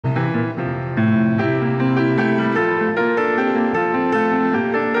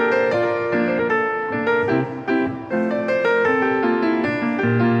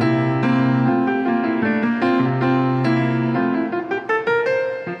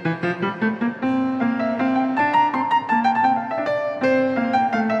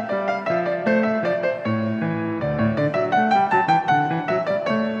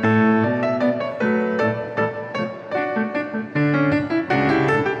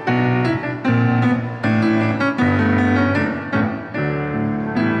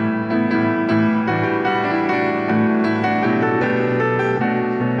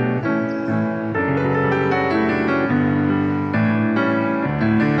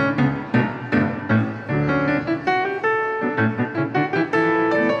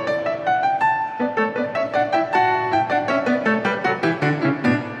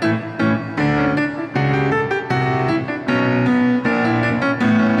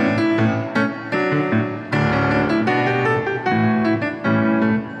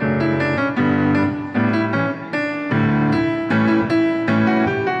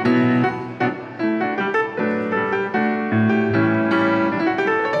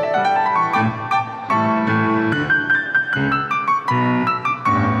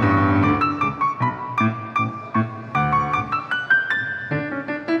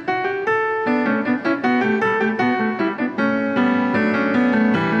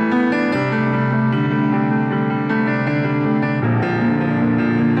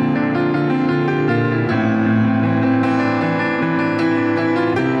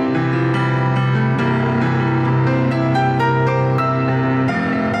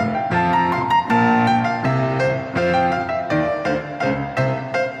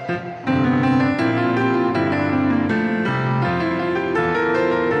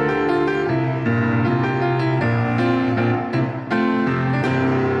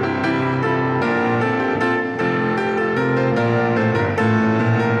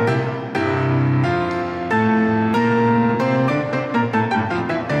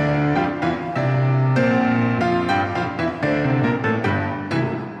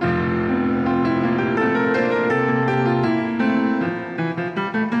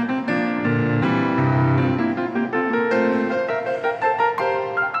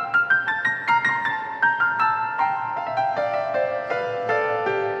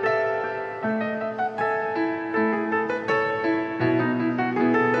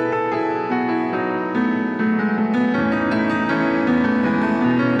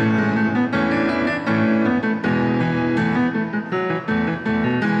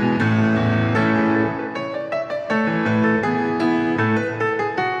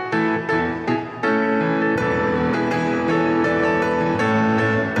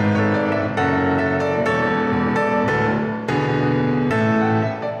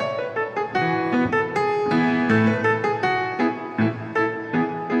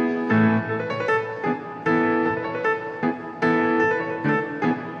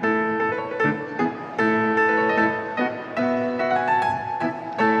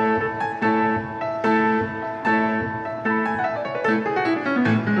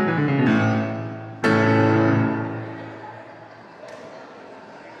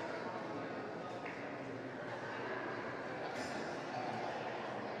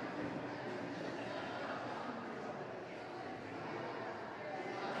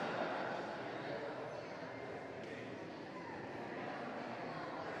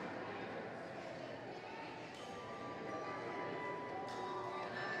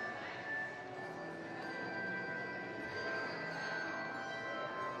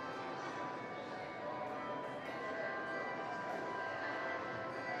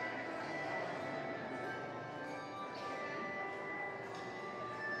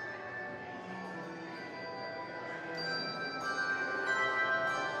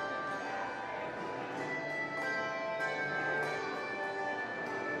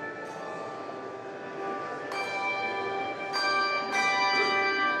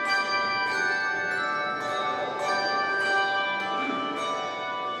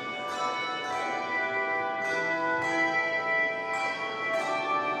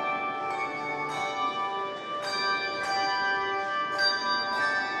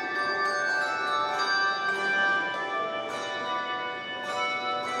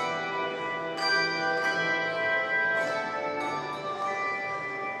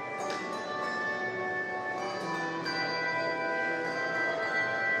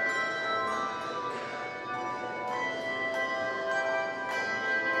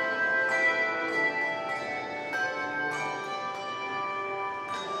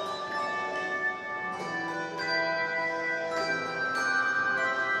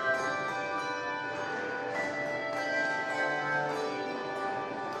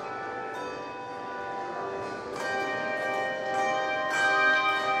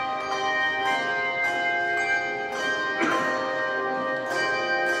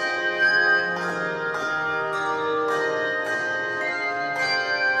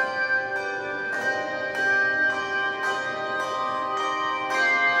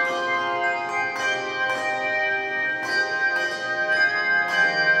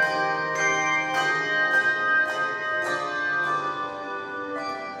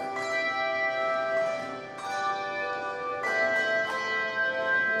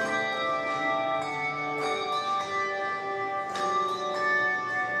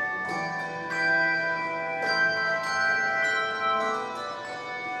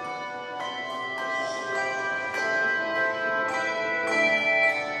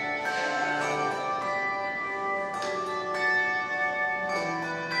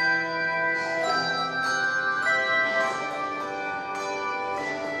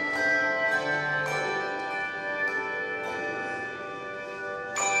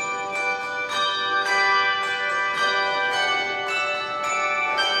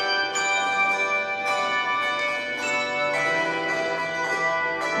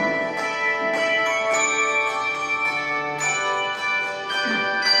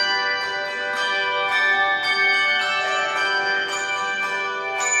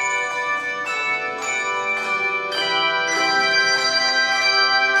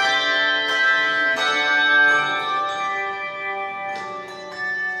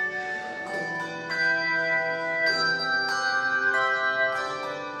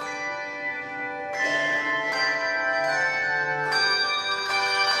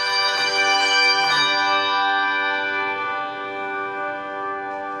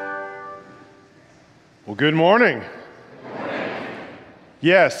Good morning.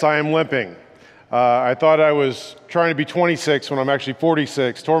 Yes, I am limping. I thought I was trying to be 26 when I'm actually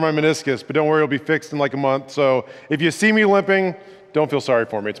 46. Tore my meniscus, but don't worry, it'll be fixed in like a month. So if you see me limping, don't feel sorry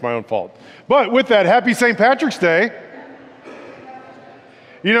for me. It's my own fault. But with that, happy St. Patrick's Day.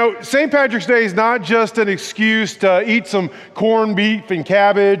 You know, St. Patrick's Day is not just an excuse to eat some corned beef and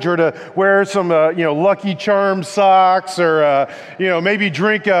cabbage or to wear some, Lucky Charms socks or, maybe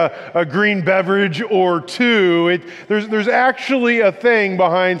drink a green beverage or two. There's actually a thing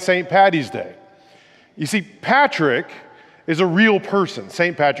behind St. Patty's Day. You see, Patrick is a real person.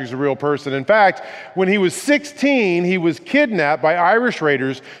 St. Patrick's a real person. In fact, when he was 16, he was kidnapped by Irish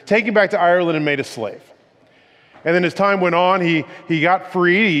raiders, taken back to Ireland and made a slave. And then as time went on, he got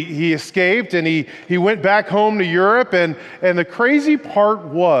free, he escaped, and he went back home to Europe. And the crazy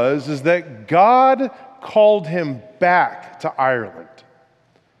part is that God called him back to Ireland,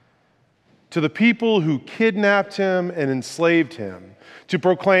 to the people who kidnapped him and enslaved him, to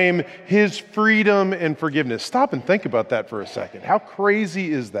proclaim his freedom and forgiveness. Stop and think about that for a second. How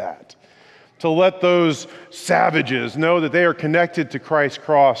crazy is that? To let those savages know that they are connected to Christ's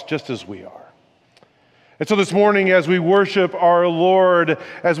cross just as we are. And so this morning, as we worship our Lord,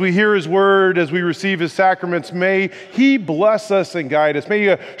 as we hear His word, as we receive His sacraments, may He bless us and guide us. May He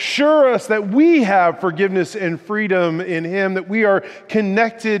assure us that we have forgiveness and freedom in Him, that we are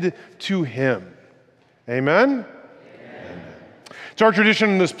connected to Him. Amen? Amen. It's our tradition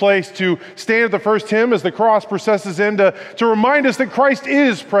in this place to stand at the first hymn as the cross processes in to remind us that Christ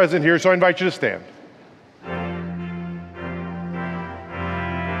is present here. So I invite you to stand.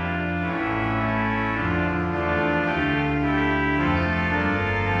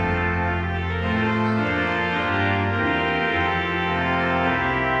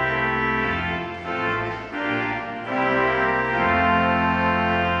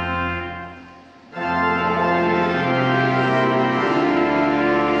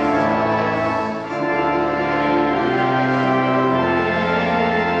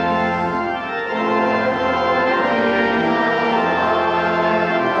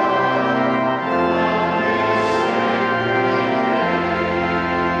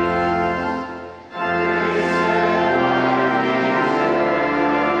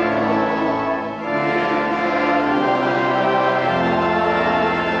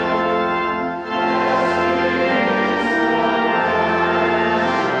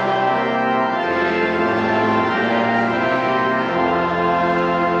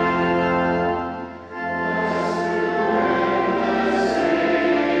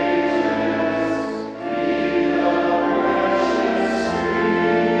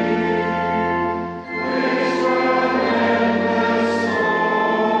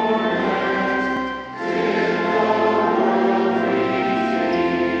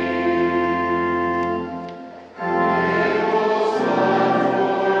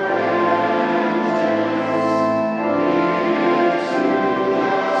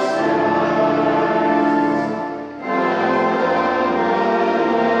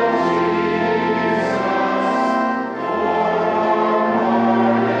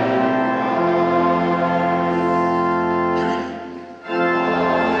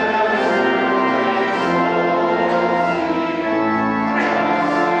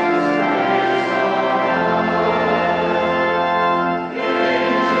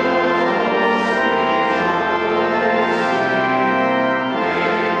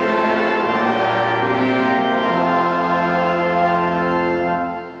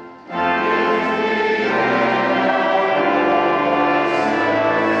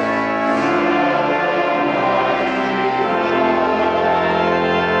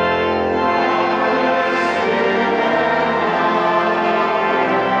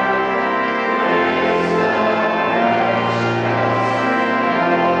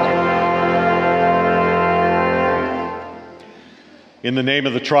 In the name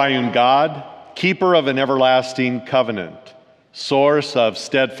of the triune God, keeper of an everlasting covenant, source of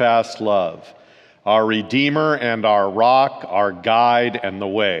steadfast love, our Redeemer and our rock, our guide and the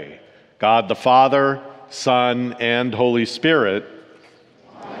way, God the Father, Son, and Holy Spirit.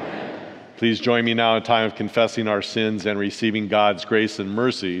 Amen. Please join me now in time of confessing our sins and receiving God's grace and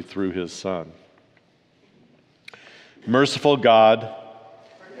mercy through His Son. Merciful God,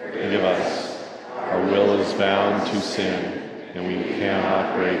 forgive us. Our will is bound to sin, and we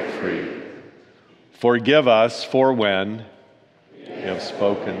cannot break free. Forgive us for when we have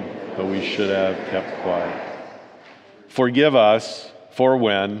spoken, but we should have kept quiet. Forgive us for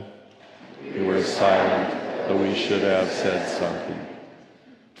when we were silent, but we should have said something.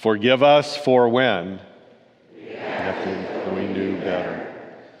 Forgive us for when we acted, but we knew better.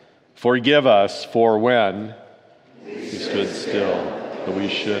 Forgive us for when we stood still, that we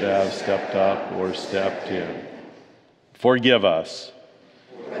should have stepped up or stepped in. Forgive us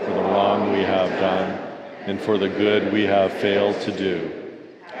for the wrong we have done and for the good we have failed to do.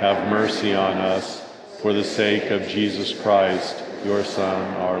 Have mercy on us for the sake of Jesus Christ, your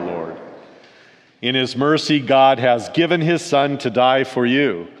Son, our Lord. In his mercy, God has given his Son to die for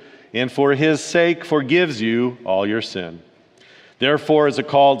you, and for his sake forgives you all your sin. Therefore, as a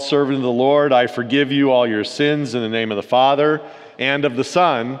called servant of the Lord, I forgive you all your sins in the name of the Father, and of the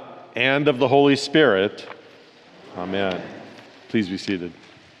Son, and of the Holy Spirit. Amen. Please be seated.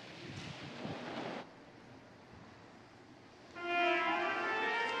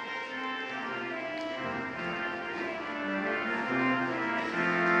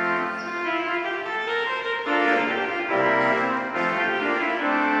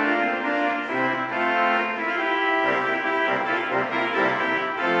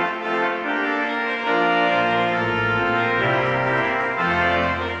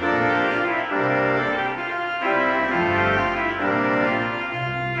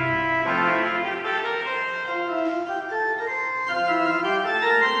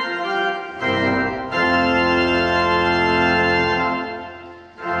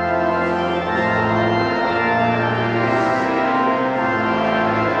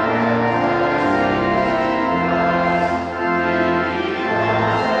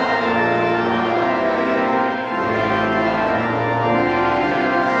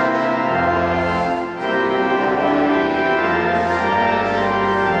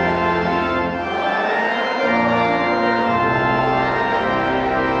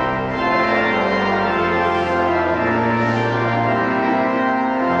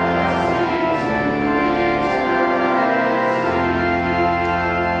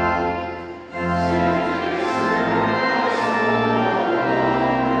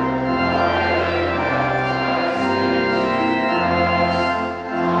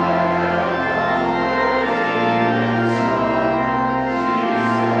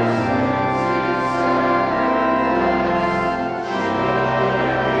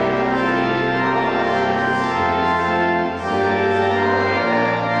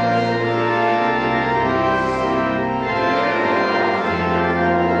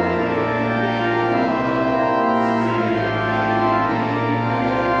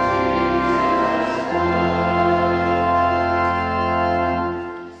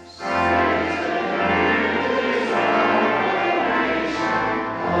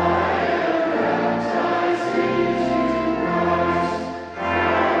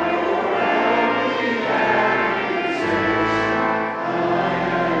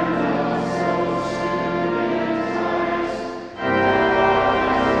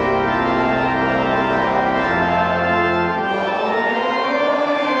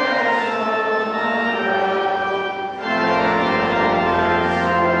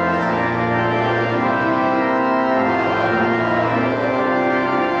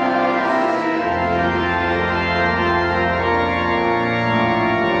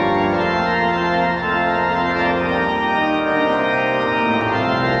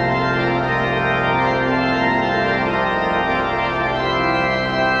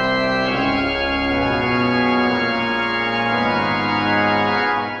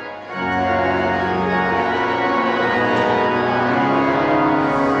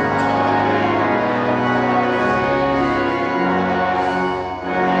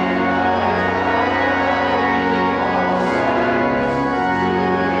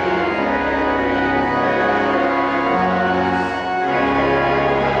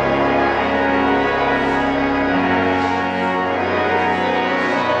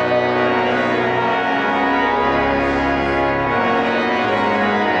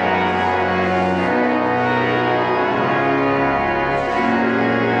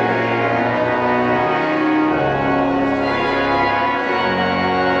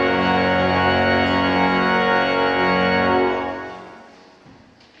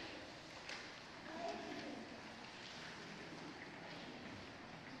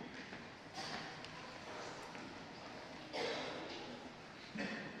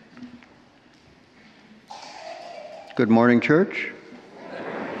 Good morning, church.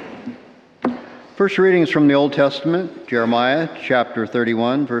 First reading is from the Old Testament, Jeremiah chapter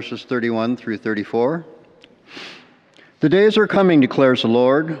 31, verses 31 through 34. The days are coming, declares the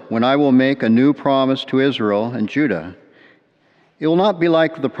Lord, when I will make a new promise to Israel and Judah. It will not be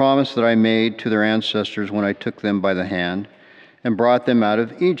like the promise that I made to their ancestors when I took them by the hand and brought them out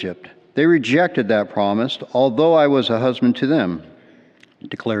of Egypt. They rejected that promise, although I was a husband to them,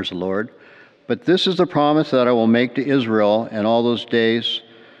 declares the Lord. But this is the promise that I will make to Israel in all those days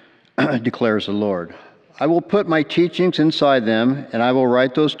declares the Lord. I will put my teachings inside them, and I will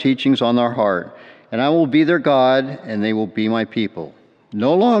write those teachings on their heart, and I will be their God, and they will be my people.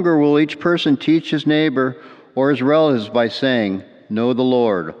 No longer will each person teach his neighbor or his relatives by saying, know the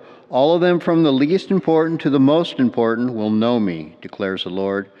Lord. All of them from the least important to the most important will know me, declares the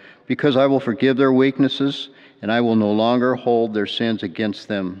Lord, because I will forgive their weaknesses, and I will no longer hold their sins against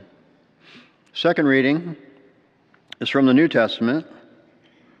them. Second reading is from the New Testament,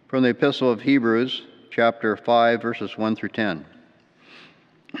 from the Epistle of Hebrews, chapter 5, verses 1 through 10.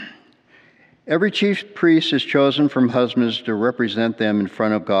 Every chief priest is chosen from husbands to represent them in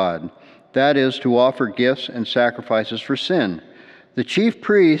front of God, that is, to offer gifts and sacrifices for sin. The chief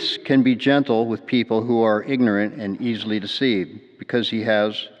priest can be gentle with people who are ignorant and easily deceived, because he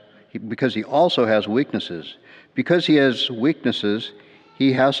also has weaknesses. Because he has weaknesses,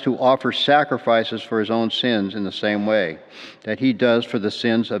 he has to offer sacrifices for his own sins in the same way that he does for the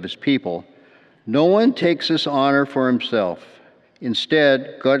sins of his people. No one takes this honor for himself.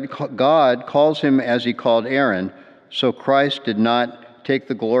 Instead, God calls him as he called Aaron, so Christ did not take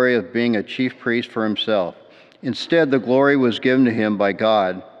the glory of being a chief priest for himself. Instead, the glory was given to him by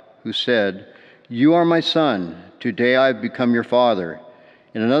God, who said, "You are my son, today I have become your father."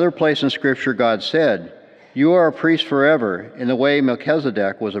 In another place in Scripture, God said, "You are a priest forever," in the way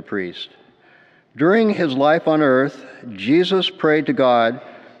Melchizedek was a priest. During his life on earth, Jesus prayed to God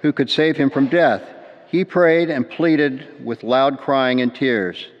who could save him from death. He prayed and pleaded with loud crying and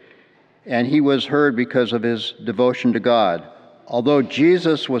tears, and he was heard because of his devotion to God. Although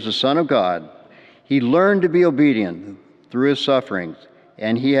Jesus was the Son of God, he learned to be obedient through his sufferings,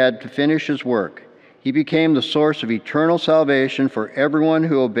 and he had to finish his work. He became the source of eternal salvation for everyone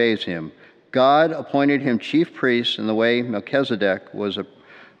who obeys him. God appointed him chief priest in the way Melchizedek was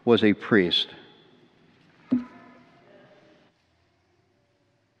a priest.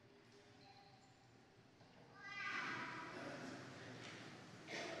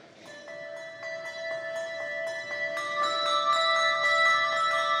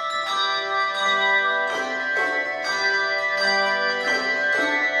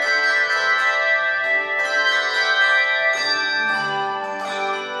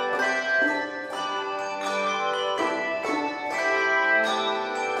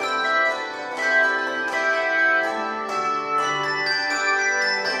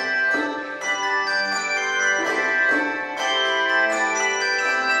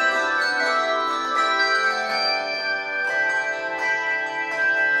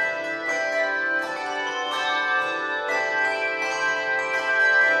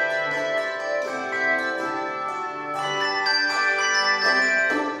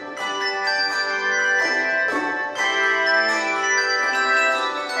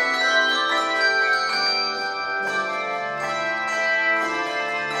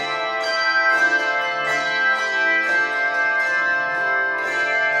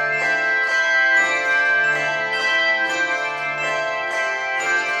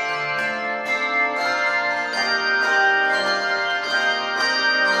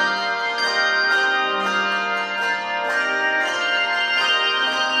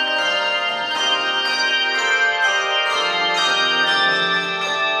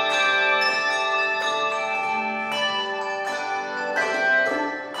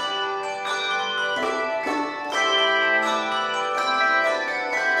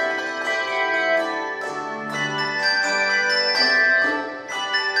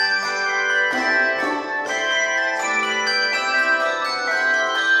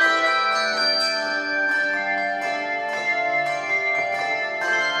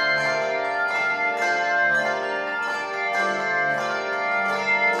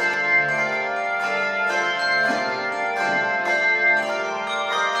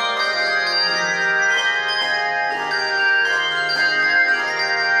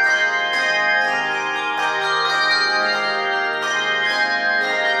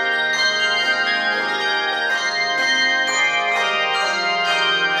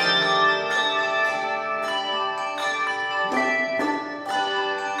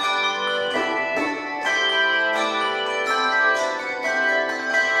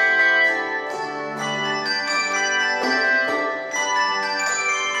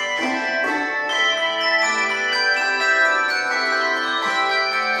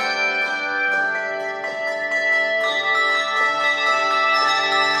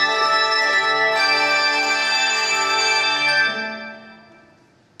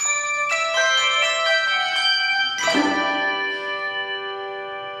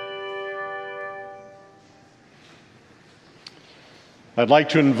 I'd like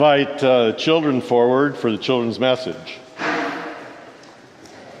to invite children forward for the children's message.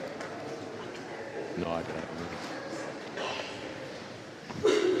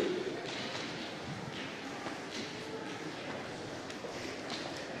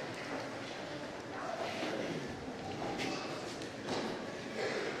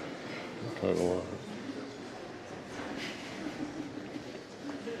 Lord.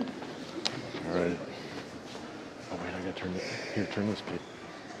 All right. Oh, wait, I got to turn it. Here, turn this page.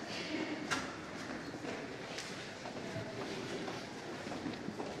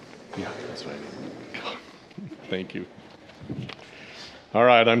 Yeah, that's right. Thank you. All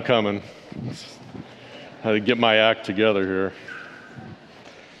right, I'm coming. I had to get my act together here.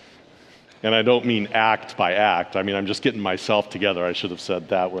 And I don't mean act by act. I mean, I'm just getting myself together. I should have said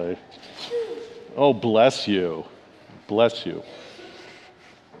that way. Oh, bless you. Bless you.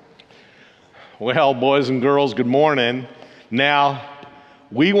 Well, boys and girls, good morning. Now,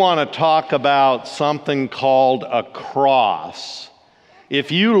 we want to talk about something called a cross.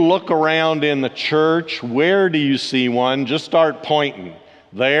 If you look around in the church, where do you see one? Just start pointing.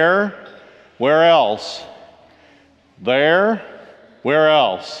 There? Where else? There? Where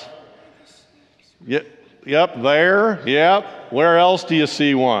else? Yep, there. Yep. Where else do you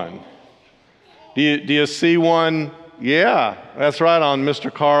see one? Do you see one? Yeah, that's right, on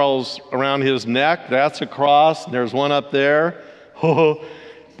Mr. Carl's, around his neck. That's a cross. There's one up there. Oh,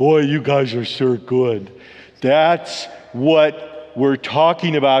 boy, you guys are sure good. That's what we're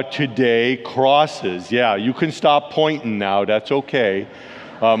talking about today, crosses. Yeah, you can stop pointing now. That's okay.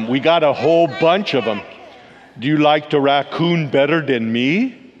 We got a whole bunch of them. Do you like the raccoon better than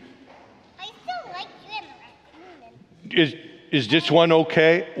me? I still like you and the raccoon. Is this one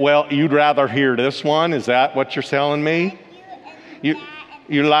okay? Well, you'd rather hear this one? Is that what you're telling me? You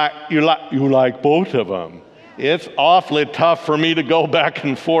like both of them. It's awfully tough for me to go back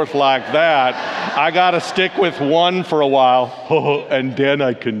and forth like that. I got to stick with one for a while, and then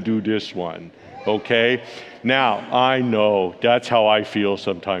I can do this one, okay? Now, I know that's how I feel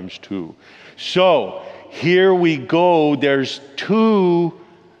sometimes too. So, here we go. There's two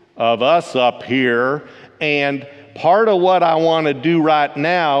of us up here, and part of what I want to do right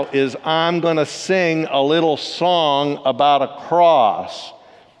now is I'm going to sing a little song about a cross.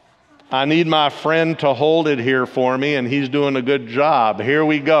 I need my friend to hold it here for me, and he's doing a good job. Here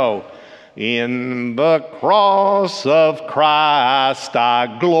we go. In the cross of Christ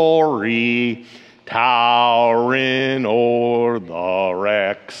I glory, towering o'er the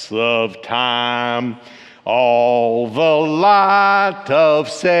wrecks of time. All the light of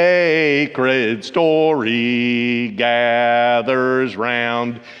sacred story gathers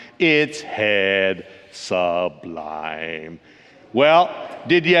round its head sublime. Well,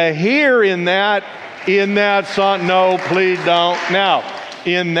 did you hear in that song? No, please don't. Now,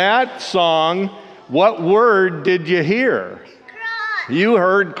 in that song, what word did you hear? You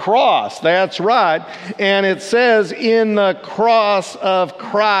heard cross, that's right. And it says, in the cross of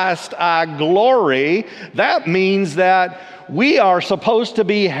Christ I glory. That means that we are supposed to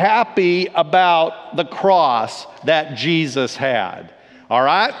be happy about the cross that Jesus had. All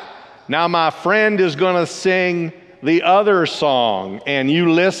right? Now my friend is going to sing the other song, and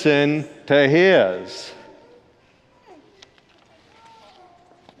you listen to his.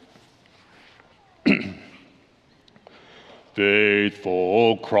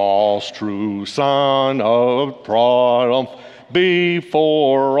 Faithful cross, true Son of triumph,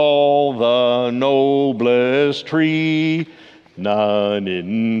 before all the noblest tree, none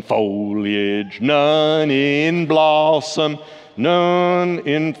in foliage, none in blossom, none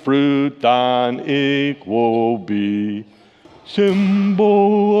in fruit thine equal be.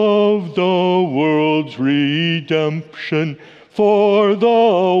 Symbol of the world's redemption, for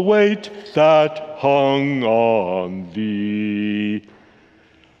the weight that hung on thee.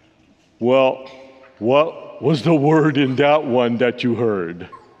 Well, what was the word in that one that you heard?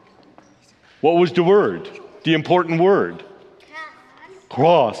 What was the word? The important word?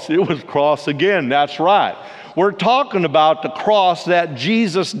 Cross. It was cross again, that's right. We're talking about the cross that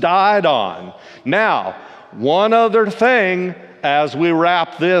Jesus died on. Now, one other thing as we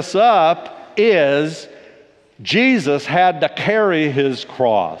wrap this up is Jesus had to carry his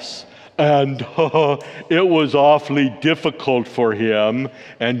cross. And it was awfully difficult for him.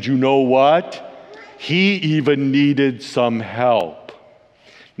 And you know what? He even needed some help.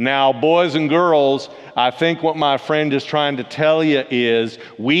 Now, boys and girls, I think what my friend is trying to tell you is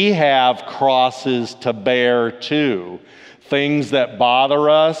we have crosses to bear too. Things that bother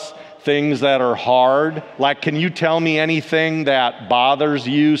us, things that are hard. Like, can you tell me anything that bothers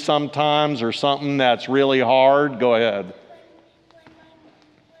you sometimes or something that's really hard? Go ahead.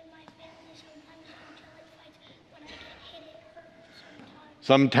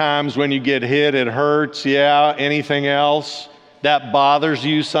 Sometimes when you get hit, it hurts. Yeah. Anything else that bothers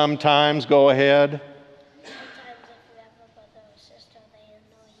you sometimes? Go ahead.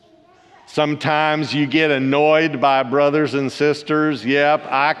 Sometimes you get annoyed by brothers and sisters. Yep,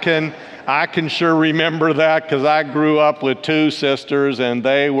 I can sure remember that because I grew up with two sisters and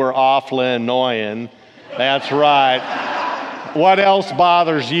they were awfully annoying. That's right. What else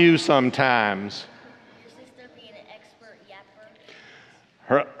bothers you sometimes? Your sister being an expert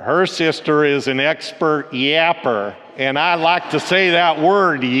yapper. Her sister is an expert yapper, and I like to say that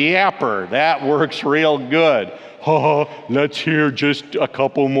word, yapper. That works real good. Let's hear just a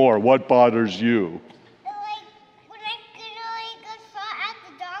couple more. What bothers you? Like, when I get shot at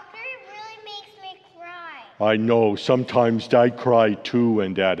the doctor, it really makes me cry. I know. Sometimes I cry too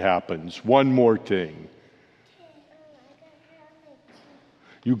when that happens. One more thing.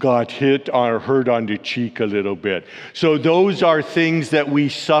 You got hit or hurt on the cheek a little bit. So those are things that we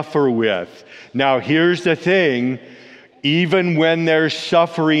suffer with. Now here's the thing. Even when there's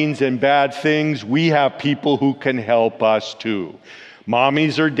sufferings and bad things, we have people who can help us too.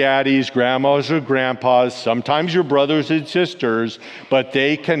 Mommies or daddies, grandmas or grandpas, sometimes your brothers and sisters, but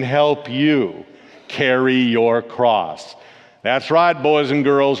they can help you carry your cross. That's right, boys and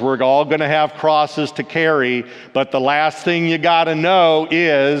girls, we're all going to have crosses to carry, but the last thing you got to know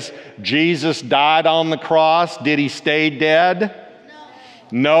is Jesus died on the cross. Did he stay dead?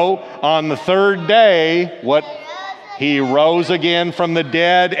 No. On the third day, what? He rose again from the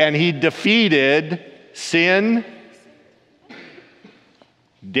dead and he defeated sin,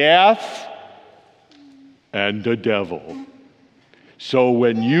 death, and the devil. So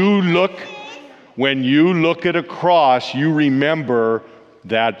when you look at a cross, you remember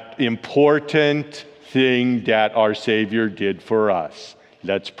that important thing that our Savior did for us.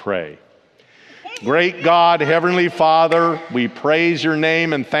 Let's pray. Great God, Heavenly Father, we praise your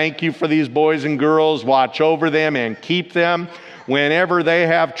name and thank you for these boys and girls. Watch over them and keep them. Whenever they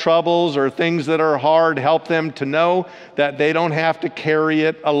have troubles or things that are hard, help them to know that they don't have to carry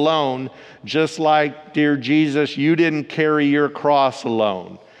it alone. Just like, dear Jesus, you didn't carry your cross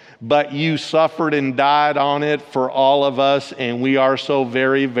alone, but you suffered and died on it for all of us, and we are so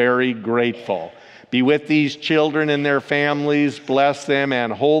very, very grateful. Be with these children and their families. Bless them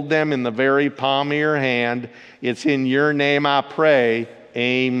and hold them in the very palm of your hand. It's in your name I pray.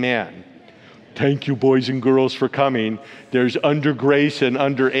 Amen. Thank you, boys and girls, for coming. There's under grace and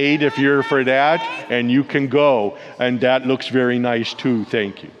under 8 if you're for that, and you can go. And that looks very nice too.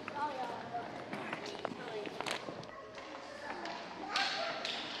 Thank you.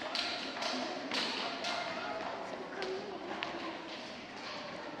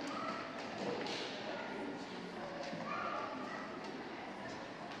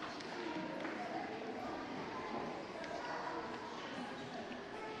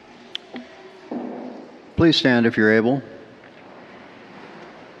 Please stand if you're able.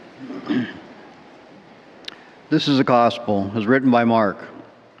 This is the Gospel, as written by Mark.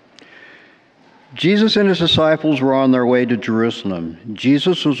 Jesus and his disciples were on their way to Jerusalem.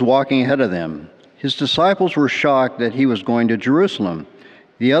 Jesus was walking ahead of them. His disciples were shocked that he was going to Jerusalem.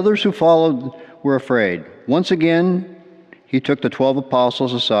 The others who followed were afraid. Once again, he took the 12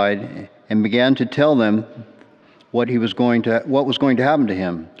 apostles aside and began to tell them what was going to happen to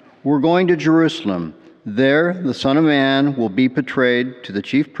him. We're going to Jerusalem. There, the Son of Man will be betrayed to the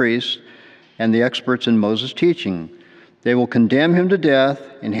chief priests and the experts in Moses' teaching. They will condemn him to death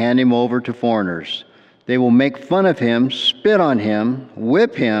and hand him over to foreigners. They will make fun of him, spit on him,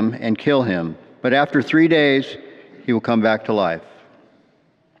 whip him, and kill him. But after 3 days, he will come back to life.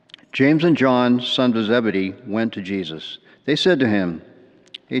 James and John, sons of Zebedee, went to Jesus. They said to him,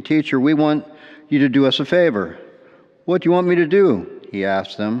 "Hey, teacher, we want you to do us a favor." "What do you want me to do?" he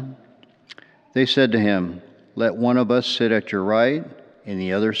asked them. They said to him, "Let one of us sit at your right and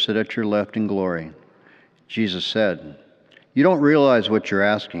the other sit at your left in glory." Jesus said, "You don't realize what you're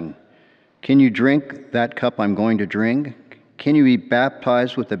asking. Can you drink that cup I'm going to drink? Can you be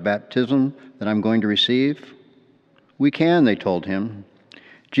baptized with the baptism that I'm going to receive?" "We can," they told him.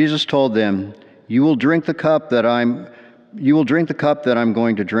 Jesus told them, You will drink the cup that I'm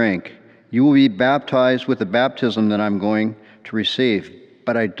going to drink. You will be baptized with the baptism that I'm going to receive.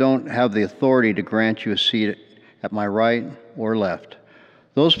 But I don't have the authority to grant you a seat at my right or left.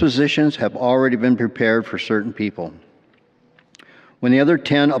 Those positions have already been prepared for certain people." When the other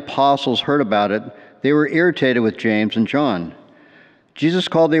 10 apostles heard about it, they were irritated with James and John. Jesus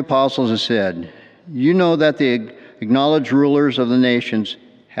called the apostles and said, "You know that the acknowledged rulers of the nations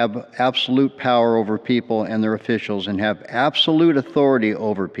have absolute power over people and their officials and have absolute authority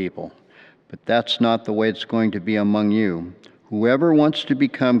over people. But that's not the way it's going to be among you. Whoever wants to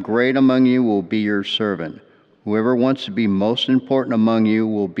become great among you will be your servant. Whoever wants to be most important among you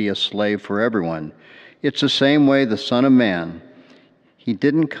will be a slave for everyone. It's the same way the Son of Man. He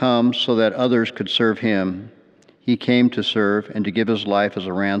didn't come so that others could serve him. He came to serve and to give his life as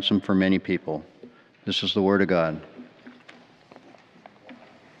a ransom for many people. This is the word of God.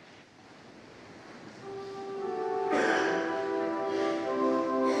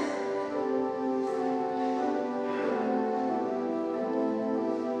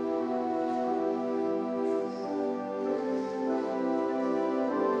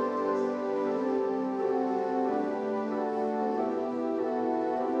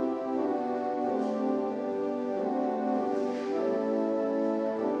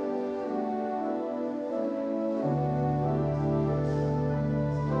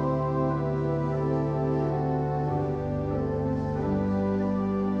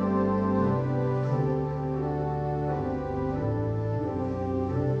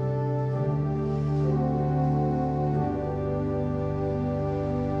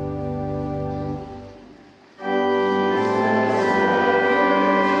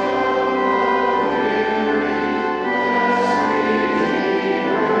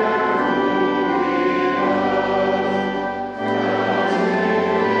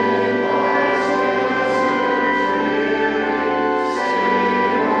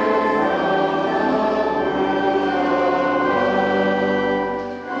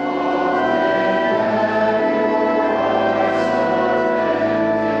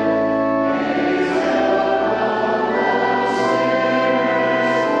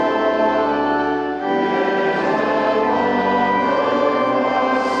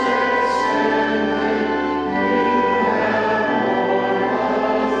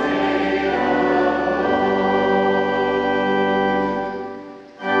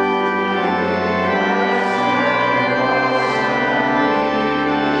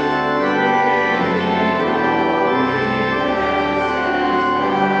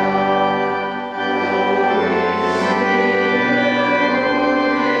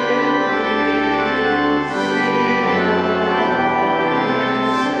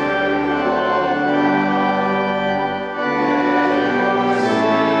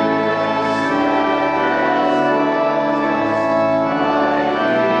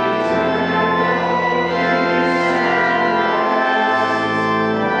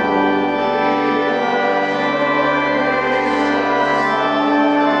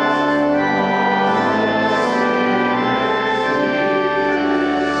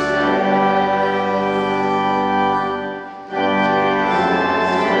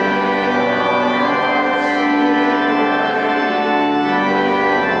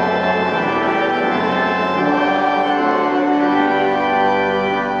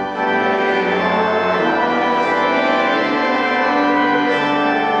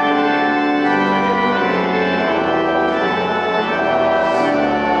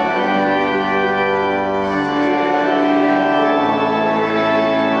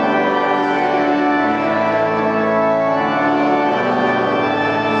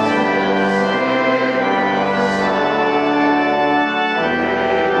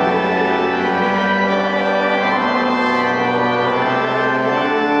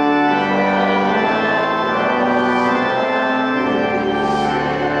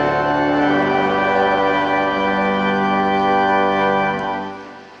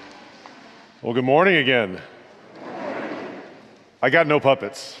 Well, good morning again. I got no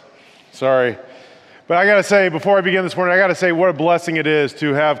puppets. Sorry. But I got to say, before I begin this morning, I got to say what a blessing it is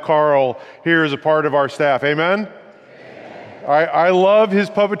to have Carl here as a part of our staff. Amen? I love his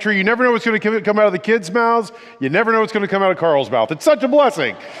puppetry. You never know what's going to come out of the kids' mouths. You never know what's going to come out of Carl's mouth. It's such a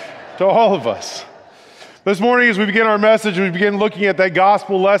blessing to all of us. This morning, as we begin our message, we begin looking at that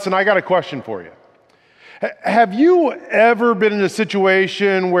gospel lesson. I got a question for you. Have you ever been in a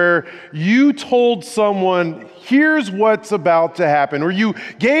situation where you told someone, here's what's about to happen, or you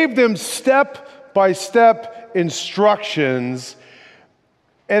gave them step-by-step instructions,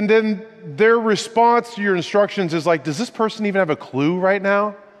 and then their response to your instructions is like, does this person even have a clue right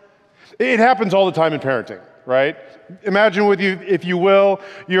now? It happens all the time in parenting, right? Imagine with you, if you will,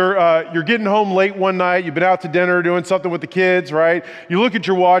 you're getting home late one night, you've been out to dinner doing something with the kids, right? You look at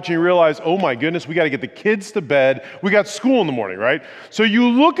your watch and you realize, oh my goodness, we got to get the kids to bed. We got school in the morning, right? So you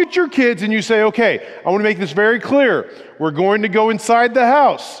look at your kids and you say, okay, I want to make this very clear. We're going to go inside the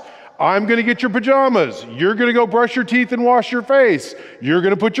house. I'm going to get your pajamas. You're going to go brush your teeth and wash your face. You're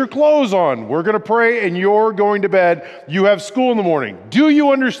going to put your clothes on. We're going to pray and you're going to bed. You have school in the morning. Do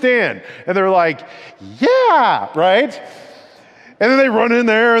you understand? And they're like, yeah, right? And then they run in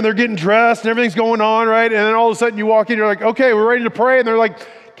there and they're getting dressed and everything's going on, right? And then all of a sudden you walk in, you're like, okay, we're ready to pray. And they're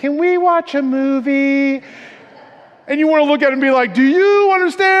like, can we watch a movie? And you want to look at them and be like, do you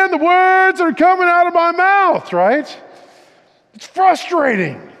understand the words that are coming out of my mouth, right? It's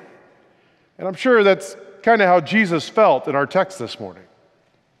frustrating. And I'm sure that's kind of how Jesus felt in our text this morning.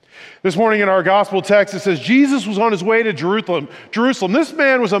 This morning in our gospel text, it says Jesus was on his way to Jerusalem. This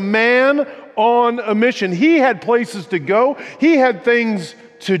man was a man on a mission. He had places to go. He had things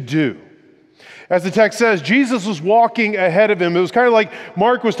to do. As the text says, Jesus was walking ahead of him. It was kind of like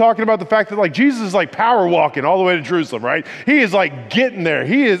Mark was talking about the fact that like Jesus is like power walking all the way to Jerusalem, right? He is like getting there.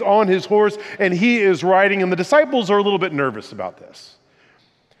 He is on his horse and he is riding, and the disciples are a little bit nervous about this.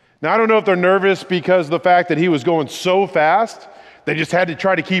 Now, I don't know if they're nervous because of the fact that he was going so fast, they just had to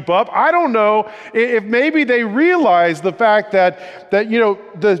try to keep up. I don't know if maybe they realized the fact that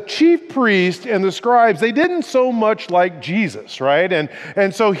the chief priest and the scribes, they didn't so much like Jesus, right?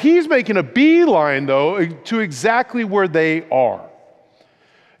 And so he's making a beeline, though, to exactly where they are.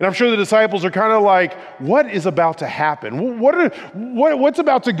 And I'm sure the disciples are kind of like, what is about to happen? What's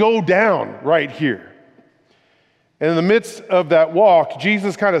about to go down right here? And in the midst of that walk,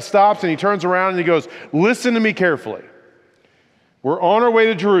 Jesus kind of stops and he turns around and he goes, listen to me carefully. We're on our way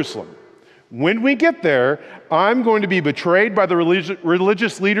to Jerusalem. When we get there, I'm going to be betrayed by the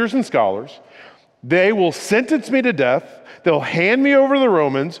religious leaders and scholars. They will sentence me to death. They'll hand me over to the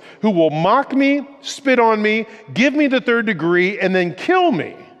Romans, who will mock me, spit on me, give me the third degree, and then kill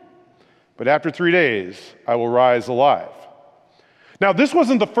me. But after 3 days, I will rise alive. Now, this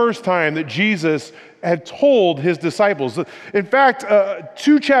wasn't the first time that Jesus had told his disciples. In fact,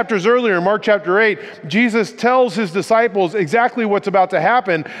 2 chapters earlier, in Mark chapter 8, Jesus tells his disciples exactly what's about to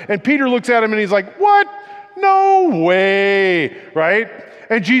happen. And Peter looks at him and he's like, what? No way, right?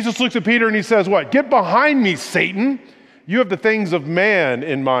 And Jesus looks at Peter and he says, what? Get behind me, Satan. You have the things of man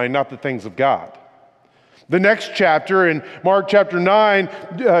in mind, not the things of God. The next chapter, in Mark chapter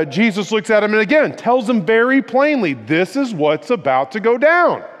 9, Jesus looks at him and again tells him very plainly, this is what's about to go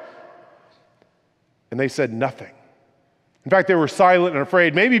down. And they said nothing. In fact, they were silent and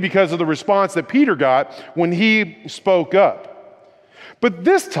afraid, maybe because of the response that Peter got when he spoke up. But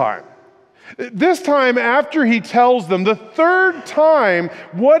this time after he tells them, the third time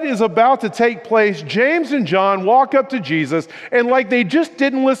what is about to take place, James and John walk up to Jesus, and like they just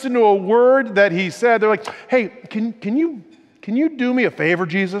didn't listen to a word that he said, they're like, hey, can you do me a favor,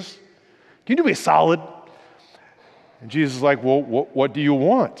 Jesus? Can you do me a solid? And Jesus is like, well, what do you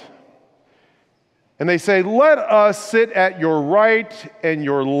want? And they say, let us sit at your right and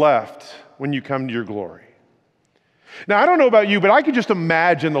your left when you come to your glory. Now, I don't know about you, but I could just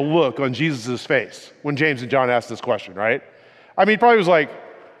imagine the look on Jesus' face when James and John asked this question, right? I mean, he probably was like,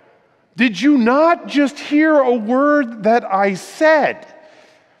 did you not just hear a word that I said?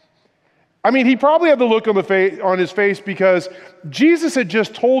 I mean, he probably had the look on his face because Jesus had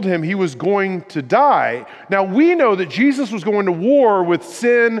just told him he was going to die. Now, we know that Jesus was going to war with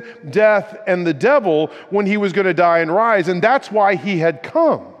sin, death, and the devil when he was going to die and rise, and that's why he had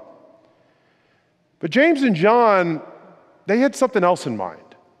come. But James and John, they had something else in mind.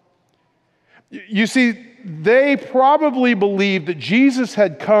 You see, they probably believed that Jesus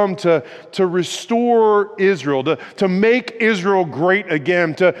had come to restore Israel, to make Israel great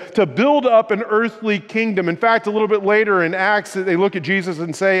again, to build up an earthly kingdom. In fact, a little bit later in Acts, they look at Jesus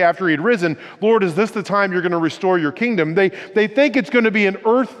and say, after he had risen, Lord, is this the time you're going to restore your kingdom? They think it's going to be an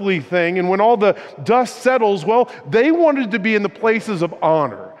earthly thing, and when all the dust settles, well, they wanted to be in the places of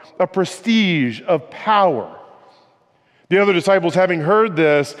honor, of prestige, of power. The other disciples, having heard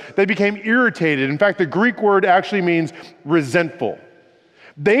this, they became irritated. In fact, the Greek word actually means resentful.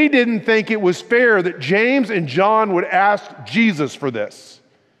 They didn't think it was fair that James and John would ask Jesus for this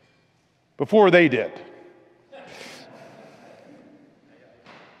before they did.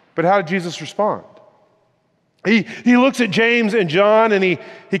 But how did Jesus respond? He looks at James and John and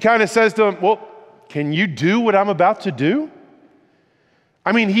he kind of says to them, well, can you do what I'm about to do?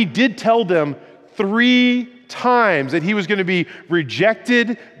 I mean, he did tell them 3 times that he was going to be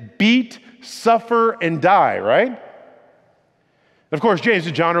rejected, beat, suffer, and die, right? Of course, James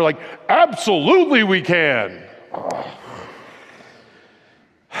and John are like, absolutely we can.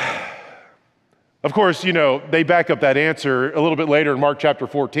 Of course, they back up that answer a little bit later in Mark chapter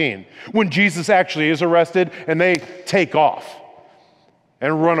 14, when Jesus actually is arrested and they take off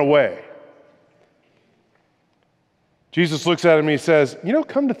and run away. Jesus looks at him and he says,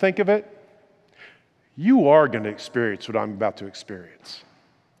 come to think of it, you are going to experience what I'm about to experience.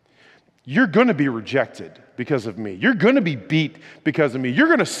 You're going to be rejected because of me. You're going to be beat because of me. You're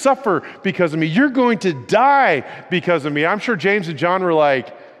going to suffer because of me. You're going to die because of me. I'm sure James and John were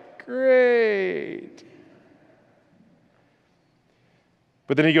like, great.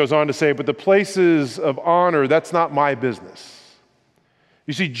 But then he goes on to say, but the places of honor, that's not my business.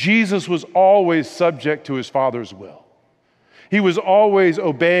 You see, Jesus was always subject to his Father's will. He was always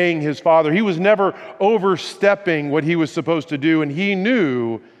obeying his Father. He was never overstepping what he was supposed to do, and he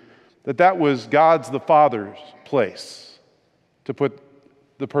knew that that was God's the Father's place to put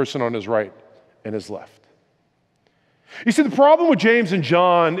the person on his right and his left. You see, the problem with James and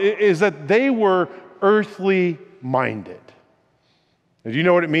John is that they were earthly minded. Do you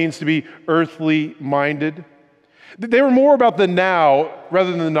know what it means to be earthly minded? They were more about the now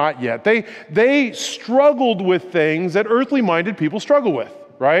rather than the not yet. They struggled with things that earthly minded people struggle with,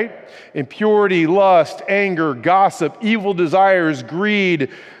 right? Impurity, lust, anger, gossip, evil desires, greed.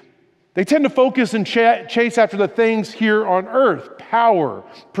 They tend to focus and chase after the things here on earth: power,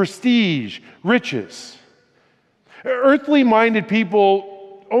 prestige, riches. Earthly minded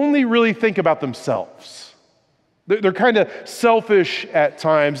people only really think about themselves. They're kind of selfish at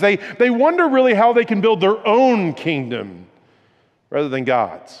times. They wonder really how they can build their own kingdom rather than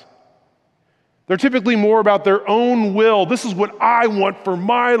God's. They're typically more about their own will. This is what I want for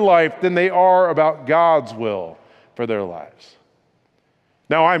my life than they are about God's will for their lives.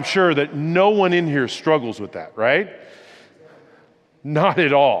 Now, I'm sure that no one in here struggles with that, right? Not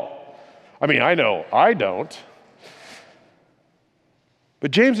at all. I mean, I know I don't.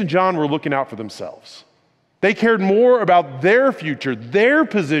 But James and John were looking out for themselves. They cared more about their future, their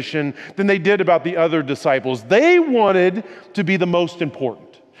position, than they did about the other disciples. They wanted to be the most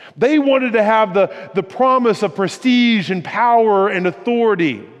important. They wanted to have the promise of prestige and power and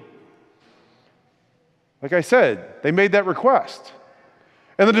authority. Like I said, they made that request.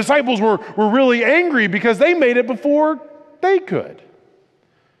 And the disciples were really angry because they made it before they could.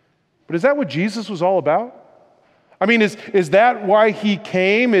 But is that what Jesus was all about? I mean, is that why he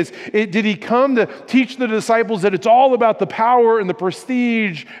came? Did he come to teach the disciples that it's all about the power and the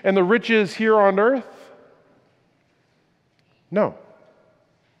prestige and the riches here on earth? No.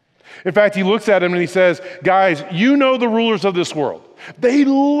 In fact, he looks at him and he says, guys, you know the rulers of this world. They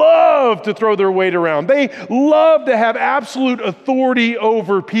love to throw their weight around. They love to have absolute authority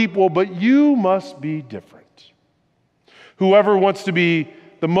over people, but you must be different. Whoever wants to be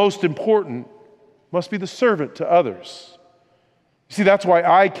the most important must be the servant to others. You see, that's why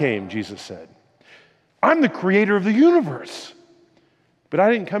I came, Jesus said. I'm the creator of the universe, but I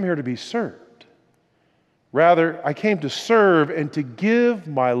didn't come here to be served. Rather, I came to serve and to give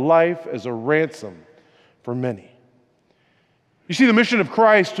my life as a ransom for many. You see, the mission of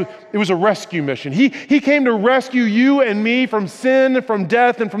Christ, it was a rescue mission. He came to rescue you and me from sin, from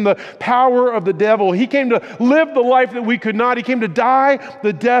death, and from the power of the devil. He came to live the life that we could not. He came to die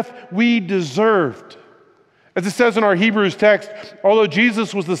the death we deserved. As it says in our Hebrews text, although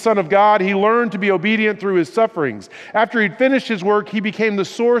Jesus was the Son of God, he learned to be obedient through his sufferings. After he'd finished his work, he became the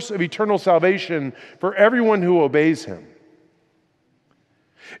source of eternal salvation for everyone who obeys him.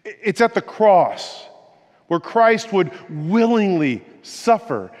 It's at the cross where Christ would willingly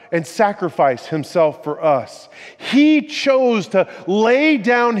suffer and sacrifice himself for us. He chose to lay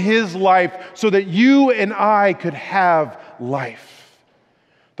down his life so that you and I could have life.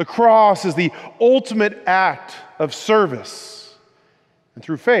 The cross is the ultimate act of service. And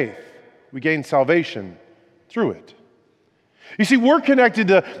through faith, we gain salvation through it. You see, we're connected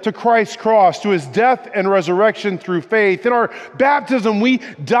to Christ's cross, to his death and resurrection through faith. In our baptism, we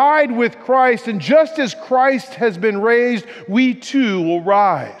died with Christ, and just as Christ has been raised, we too will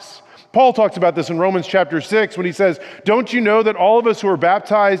rise. Paul talks about this in Romans chapter 6 when he says, don't you know that all of us who are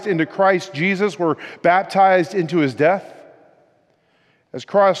baptized into Christ Jesus were baptized into his death? As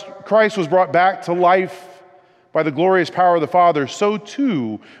Christ was brought back to life by the glorious power of the Father, so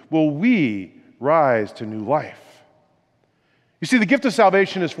too will we rise to new life. You see, the gift of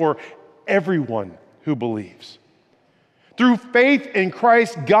salvation is for everyone who believes. Through faith in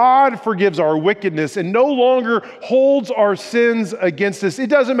Christ, God forgives our wickedness and no longer holds our sins against us. It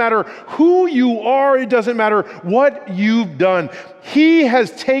doesn't matter who you are. It doesn't matter what you've done. He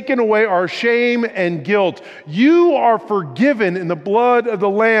has taken away our shame and guilt. You are forgiven in the blood of the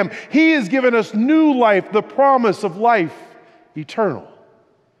Lamb. He has given us new life, the promise of life eternal.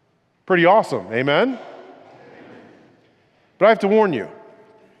 Pretty awesome, amen? But I have to warn you,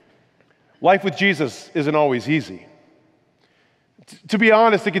 life with Jesus isn't always easy. To be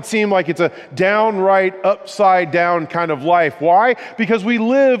honest, it could seem like it's a downright, upside-down kind of life. Why? Because we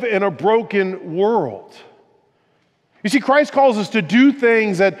live in a broken world. You see, Christ calls us to do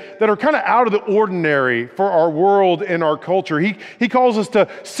things that are kind of out of the ordinary for our world and our culture. He calls us to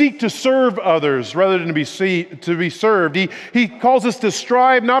seek to serve others rather than to be served. He calls us to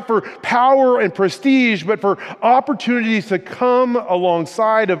strive not for power and prestige, but for opportunities to come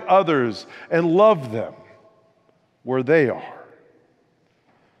alongside of others and love them where they are.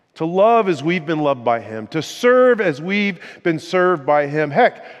 to love as we've been loved by him, to serve as we've been served by him.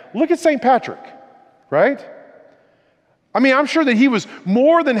 Heck, look at St. Patrick, right? I mean, I'm sure that he was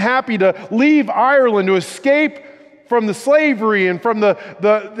more than happy to leave Ireland, to escape from the slavery and from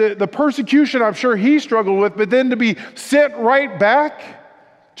the persecution I'm sure he struggled with, but then to be sent right back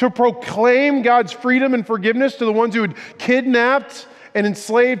to proclaim God's freedom and forgiveness to the ones who had kidnapped and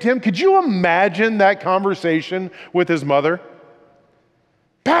enslaved him. Could you imagine that conversation with his mother?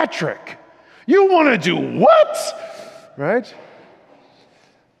 Patrick, you want to do what? Right?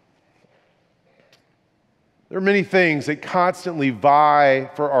 There are many things that constantly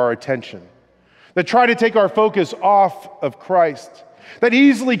vie for our attention, that try to take our focus off of Christ, that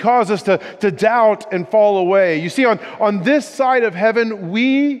easily cause us to doubt and fall away. You see, on this side of heaven,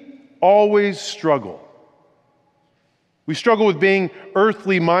 we always struggle. We struggle with being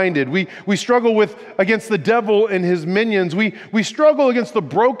earthly minded. We struggle against the devil and his minions. We struggle against the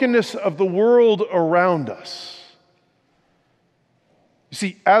brokenness of the world around us. You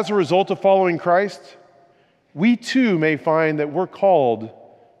see, as a result of following Christ, we too may find that we're called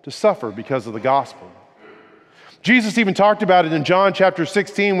to suffer because of the gospel. Jesus even talked about it in John chapter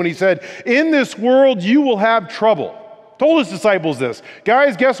 16 when he said, "In this world you will have trouble." Told his disciples this.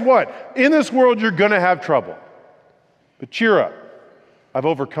 Guys, guess what? In this world you're going to have trouble. But cheer up. I've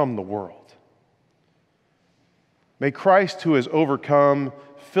overcome the world. May Christ, who has overcome,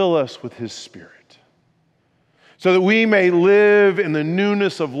 fill us with his Spirit, so that we may live in the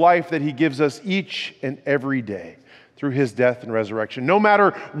newness of life that he gives us each and every day through his death and resurrection, no matter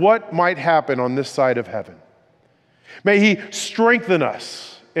what might happen on this side of heaven. May he strengthen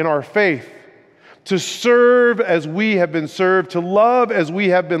us in our faith to serve as we have been served, to love as we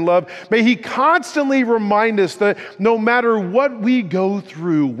have been loved. May he constantly remind us that no matter what we go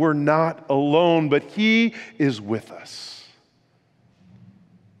through, we're not alone, but he is with us.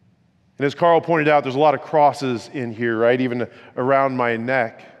 And as Carl pointed out, there's a lot of crosses in here, right? Even around my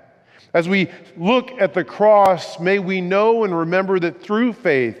neck. As we look at the cross, may we know and remember that through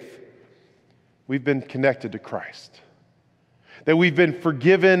faith, we've been connected to Christ, that we've been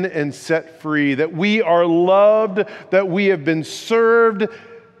forgiven and set free, that we are loved, that we have been served,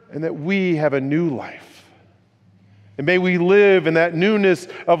 and that we have a new life. And may we live in that newness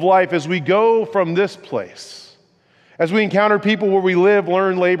of life as we go from this place, as we encounter people where we live,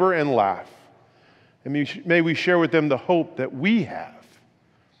 learn, labor, and laugh. And may we share with them the hope that we have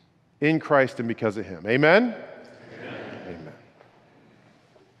in Christ and because of him. Amen? Amen.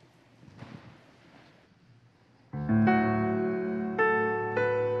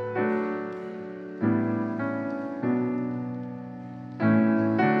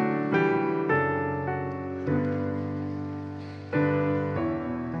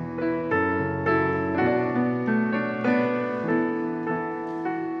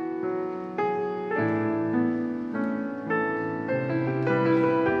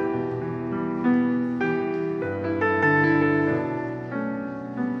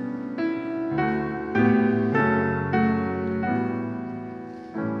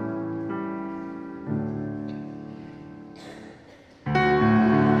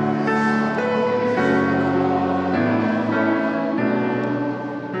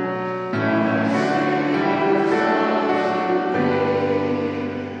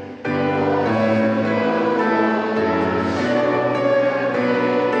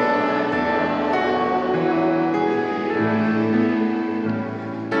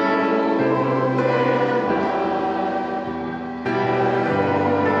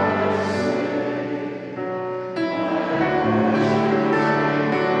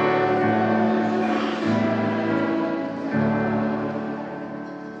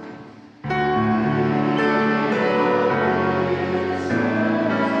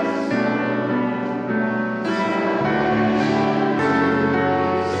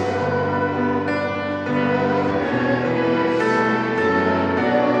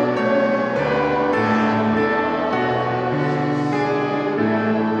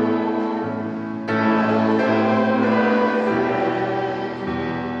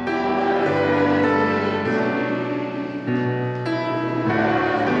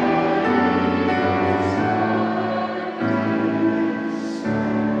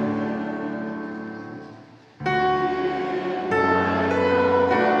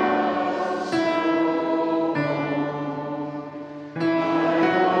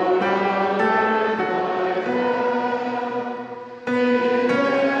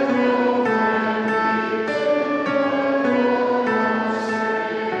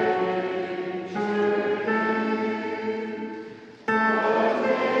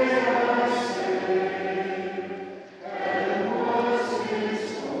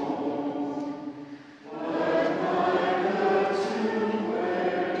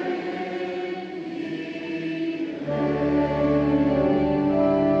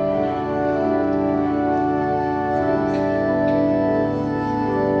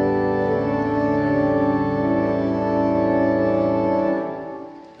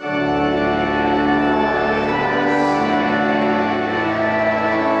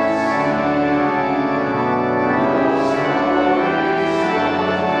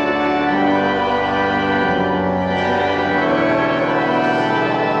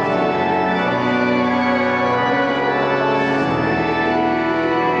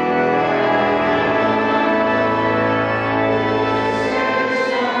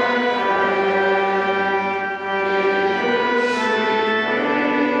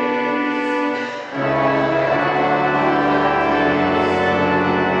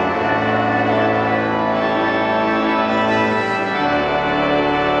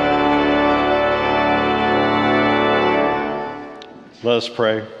 Let us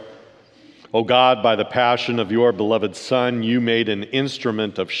pray. O God, by the passion of your beloved Son, you made an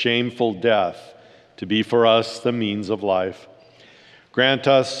instrument of shameful death to be for us the means of life. Grant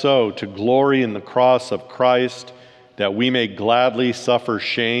us so to glory in the cross of Christ, that we may gladly suffer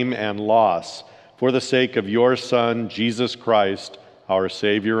shame and loss for the sake of your Son, Jesus Christ, our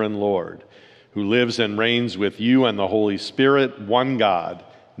Savior and Lord, who lives and reigns with you and the Holy Spirit, one God,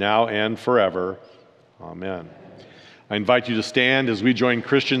 now and forever. Amen. I invite you to stand as we join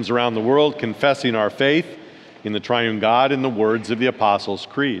Christians around the world confessing our faith in the triune God in the words of the Apostles'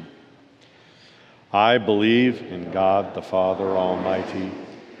 Creed. I believe in God the Father Almighty,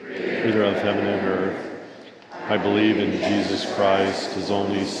 creator of heaven and earth. I believe in Jesus Christ, his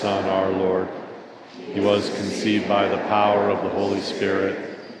only Son, our Lord. He was conceived by the power of the Holy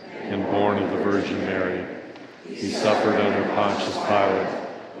Spirit and born of the Virgin Mary. He suffered under Pontius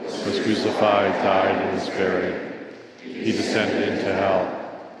Pilate, was crucified, died, and was buried. He descended into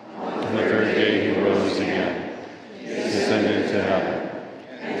hell. On the third day he rose again. He ascended into heaven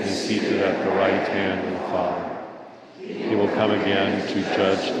and is seated at the right hand of the Father. He will come again to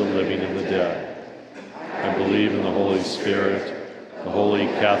judge the living and the dead. I believe in the Holy Spirit, the Holy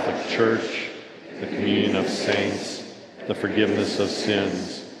Catholic Church, the communion of saints, the forgiveness of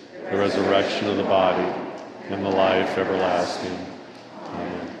sins, the resurrection of the body, and the life everlasting.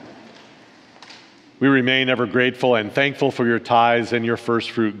 Amen. We remain ever grateful and thankful for your tithes and your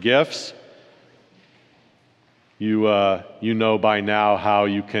first fruit gifts. You know by now how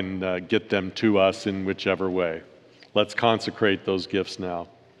you can get them to us in whichever way. Let's consecrate those gifts now.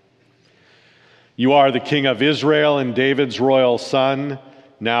 You are the King of Israel and David's royal son,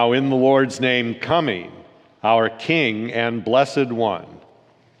 now in the Lord's name coming, our King and Blessed One.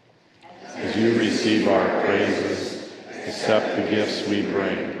 As you receive our praises, accept the gifts we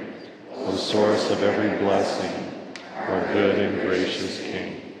bring, O source of every blessing, our good and gracious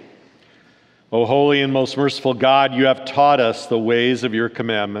King. O holy and most merciful God, you have taught us the ways of your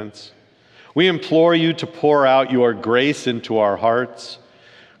commandments. We implore you to pour out your grace into our hearts.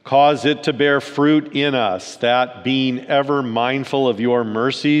 Cause it to bear fruit in us, that being ever mindful of your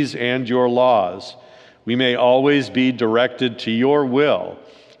mercies and your laws, we may always be directed to your will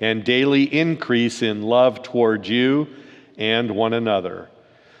and daily increase in love toward you and one another.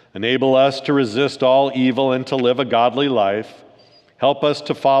 Enable us to resist all evil and to live a godly life. Help us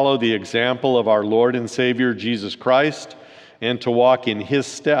to follow the example of our Lord and Savior Jesus Christ and to walk in his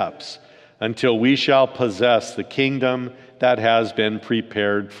steps until we shall possess the kingdom that has been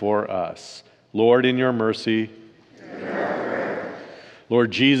prepared for us. Lord, in your mercy.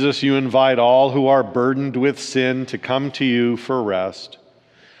 Lord Jesus, you invite all who are burdened with sin to come to you for rest.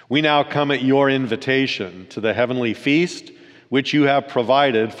 We now come at your invitation to the heavenly feast which you have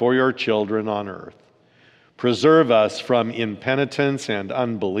provided for your children on earth. Preserve us from impenitence and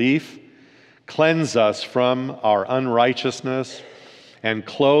unbelief, cleanse us from our unrighteousness, and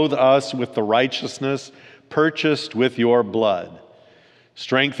clothe us with the righteousness purchased with your blood.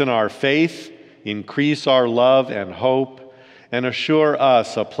 Strengthen our faith, increase our love and hope, and assure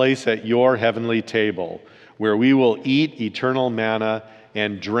us a place at your heavenly table, where we will eat eternal manna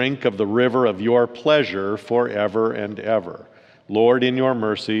and drink of the river of your pleasure forever and ever. Lord, in your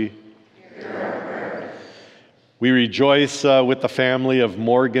mercy. We rejoice with the family of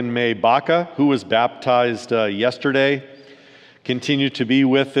Morgan May Baca, who was baptized yesterday. Continue to be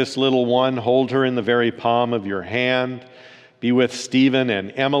with this little one. Hold her in the very palm of your hand. Be with Stephen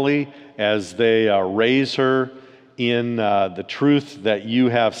and Emily as they raise her in the truth that you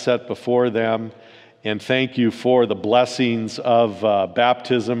have set before them. And thank you for the blessings of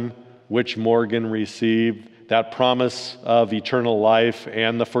baptism which Morgan received, that promise of eternal life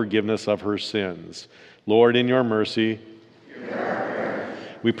and the forgiveness of her sins. Lord, in your mercy.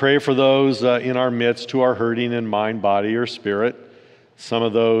 We pray for those in our midst who are hurting in mind, body, or spirit. Some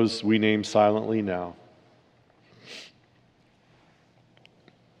of those we name silently now.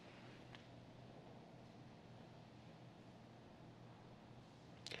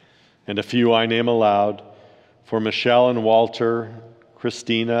 And a few I name aloud, for Michelle and Walter,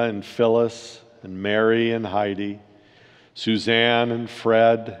 Christina and Phyllis, and Mary and Heidi, Suzanne and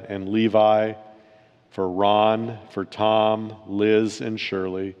Fred and Levi, for Ron, for Tom, Liz, and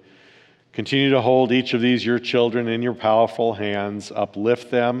Shirley. Continue to hold each of these, your children, in your powerful hands.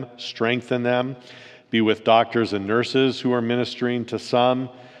 Uplift them, strengthen them. Be with doctors and nurses who are ministering to some,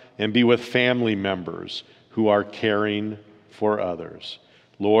 and be with family members who are caring for others.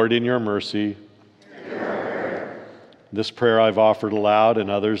 Lord, in your mercy. This prayer I've offered aloud and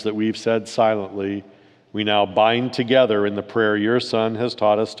others that we've said silently, we now bind together in the prayer your Son has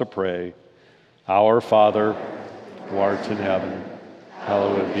taught us to pray. Our Father, who art in heaven,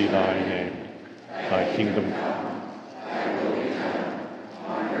 Hallowed be thy name. Thy kingdom come.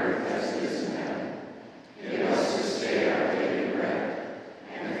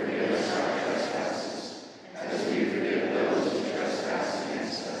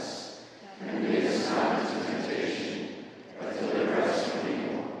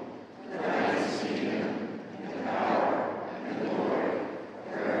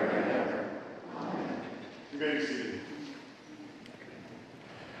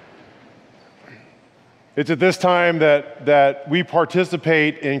 It's at this time that we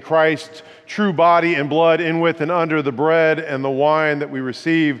participate in Christ's true body and blood in, with, and under the bread and the wine that we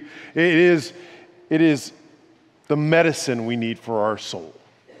receive. It is the medicine we need for our soul.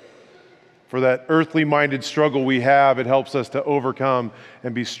 For that earthly-minded struggle we have, it helps us to overcome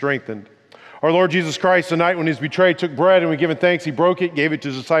and be strengthened. Our Lord Jesus Christ, the night when he was betrayed, took bread, and when given thanks, he broke it, gave it to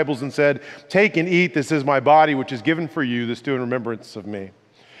his disciples, and said, "Take and eat, this is my body, which is given for you. This do in remembrance of me."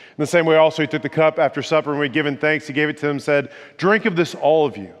 In the same way also he took the cup after supper, and when he had given thanks, he gave it to them and said, "Drink of this, all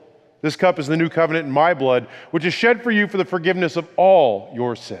of you. This cup is the new covenant in my blood, which is shed for you for the forgiveness of all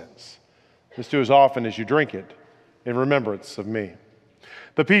your sins. This do as often as you drink it in remembrance of me."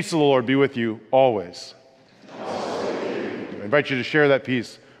 The peace of the Lord be with you always. I invite you to share that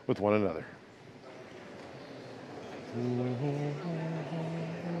peace with one another.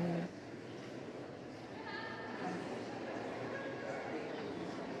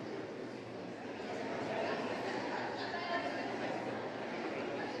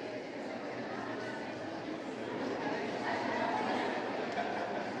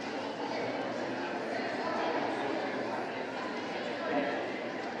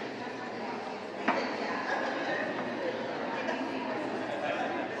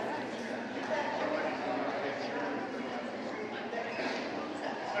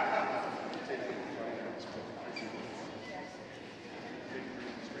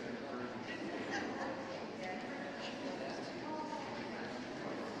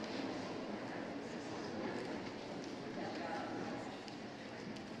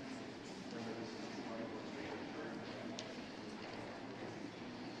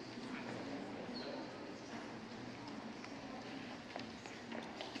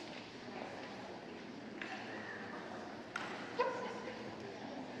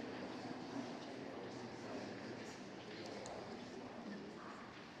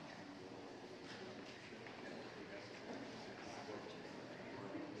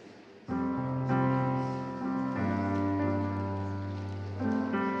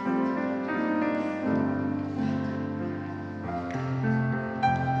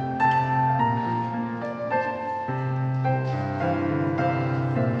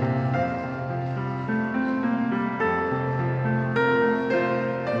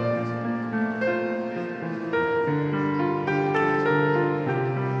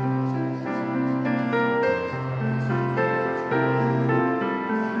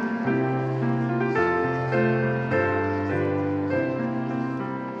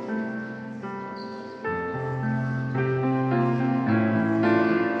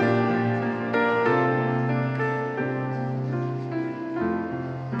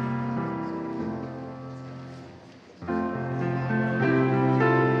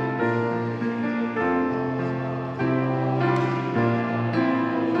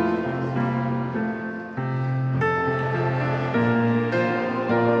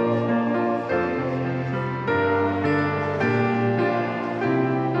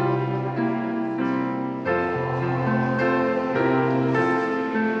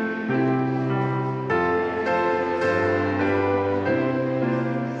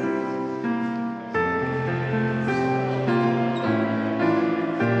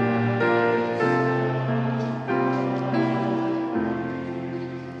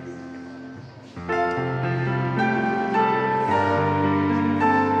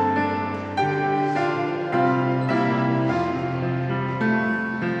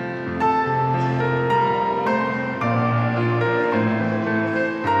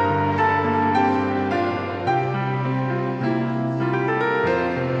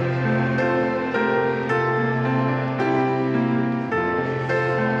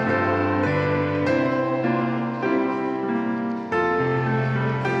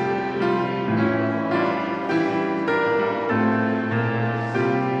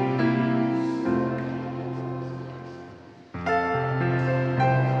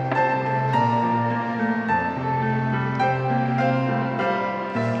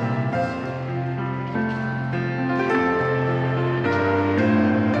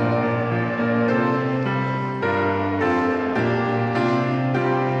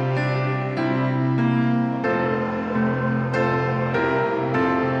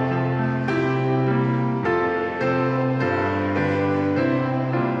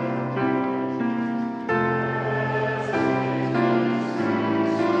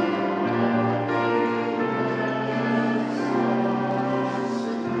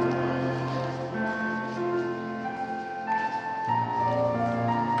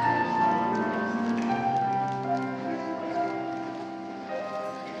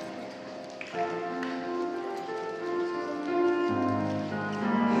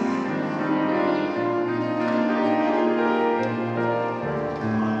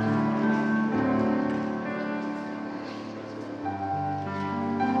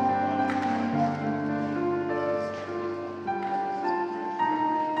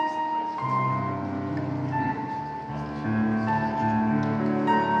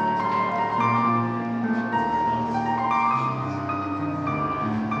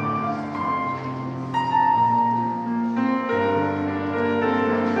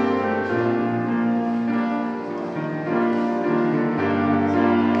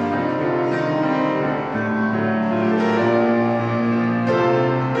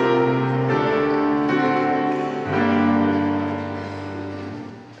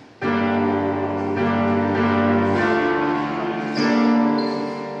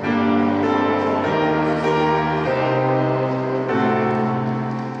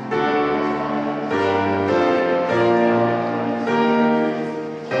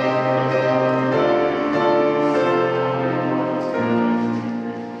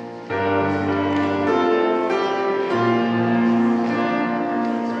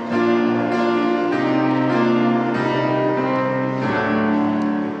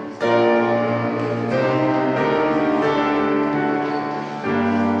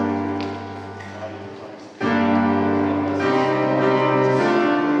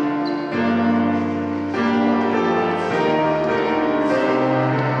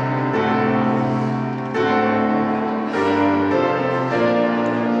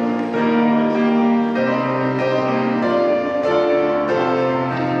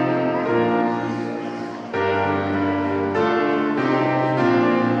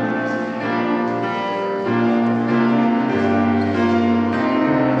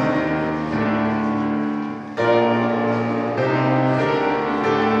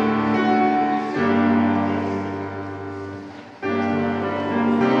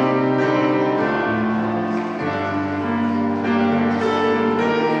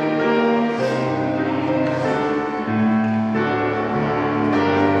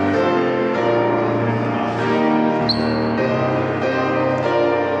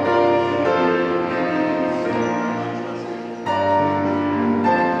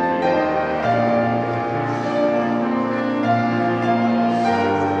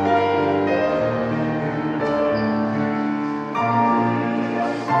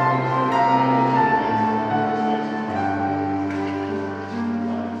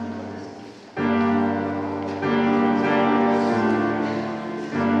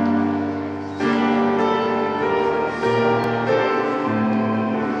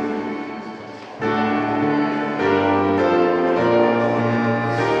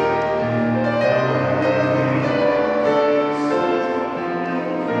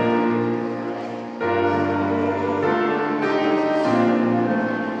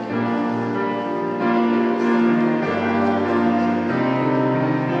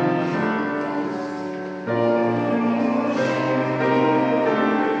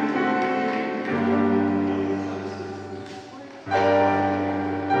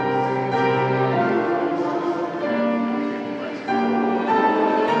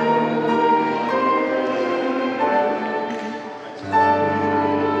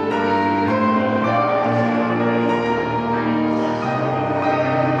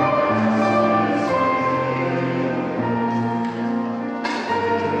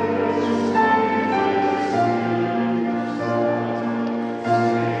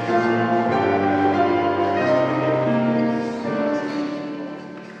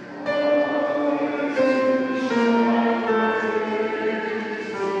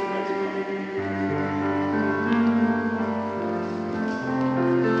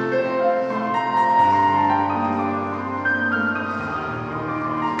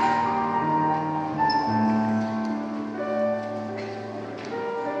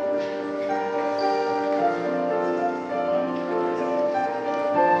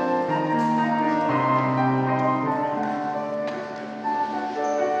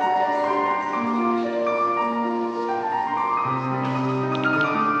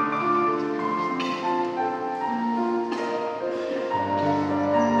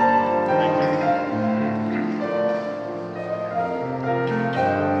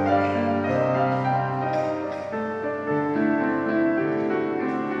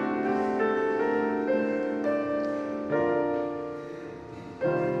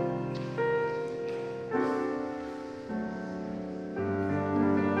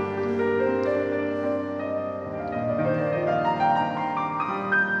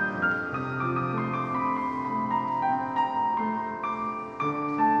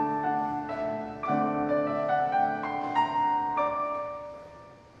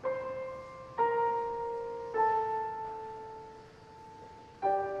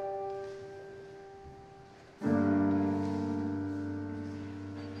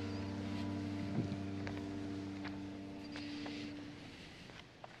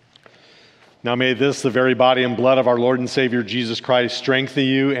 Now may this, the very body and blood of our Lord and Savior Jesus Christ, strengthen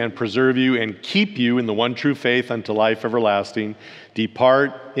you and preserve you and keep you in the one true faith unto life everlasting.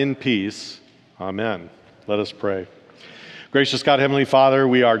 Depart in peace. Amen. Let us pray. Gracious God, Heavenly Father,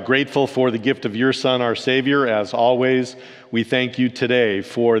 we are grateful for the gift of your Son, our Savior. As always, we thank you today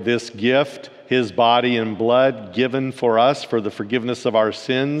for this gift, his body and blood given for us for the forgiveness of our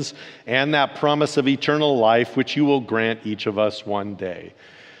sins and that promise of eternal life which you will grant each of us one day.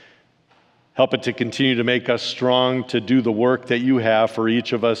 Help it to continue to make us strong to do the work that you have for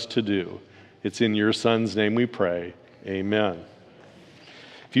each of us to do. It's in your Son's name we pray. Amen.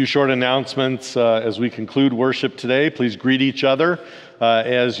 A few short announcements as we conclude worship today. Please greet each other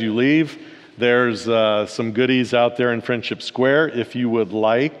as you leave. There's some goodies out there in Friendship Square if you would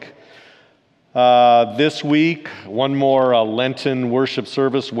like. This week, one more Lenten worship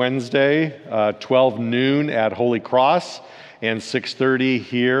service Wednesday, 12 noon at Holy Cross and 6:30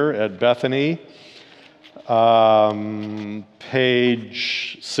 here at Bethany.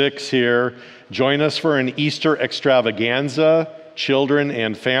 Page 6 here. Join us for an Easter extravaganza, children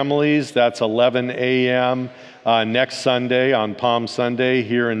and families. That's 11 a.m. Next Sunday, on Palm Sunday,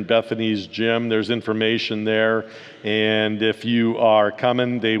 here in Bethany's gym. There's information there. And if you are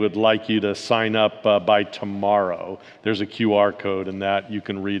coming, they would like you to sign up by tomorrow. There's a QR code in that. You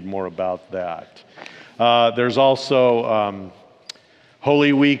can read more about that. There's also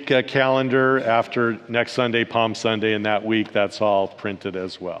Holy Week calendar after next Sunday, Palm Sunday, and that week. That's all printed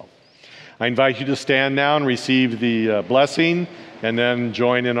as well. I invite you to stand now and receive the blessing, and then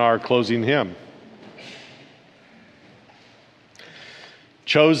join in our closing hymn.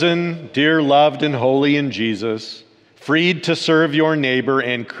 Chosen, dear, loved, and holy in Jesus, freed to serve your neighbor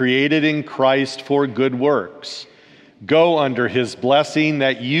and created in Christ for good works, go under his blessing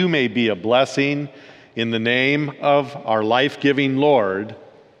that you may be a blessing. In the name of our life-giving Lord,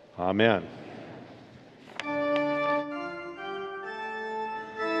 amen.